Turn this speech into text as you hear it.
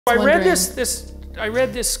I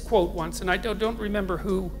read this quote once, and I don't remember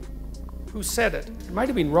who said it. It might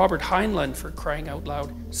have been Robert Heinlein, for crying out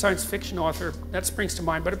loud, science fiction author. That springs to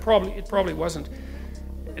mind, but it probably wasn't.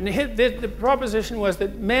 And the proposition was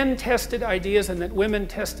that men tested ideas and that women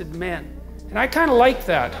tested men. And I kind of like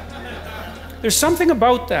that. There's something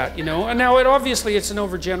about that, you know. And now, obviously, it's an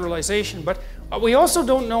overgeneralization, but we also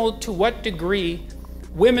don't know to what degree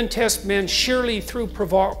women test men sheerly through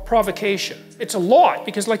provocation. It's a lot,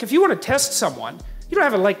 because like if you want to test someone, you don't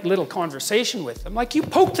have a like little conversation with them. Like you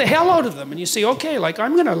poke the hell out of them and you say, okay, like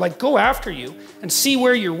I'm gonna like go after you and see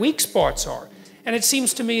where your weak spots are. And it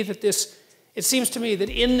seems to me that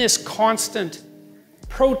in this constant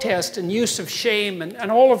protest and use of shame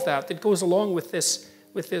and all of that goes along with this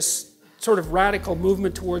sort of radical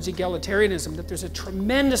movement towards egalitarianism, that there's a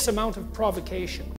tremendous amount of provocation.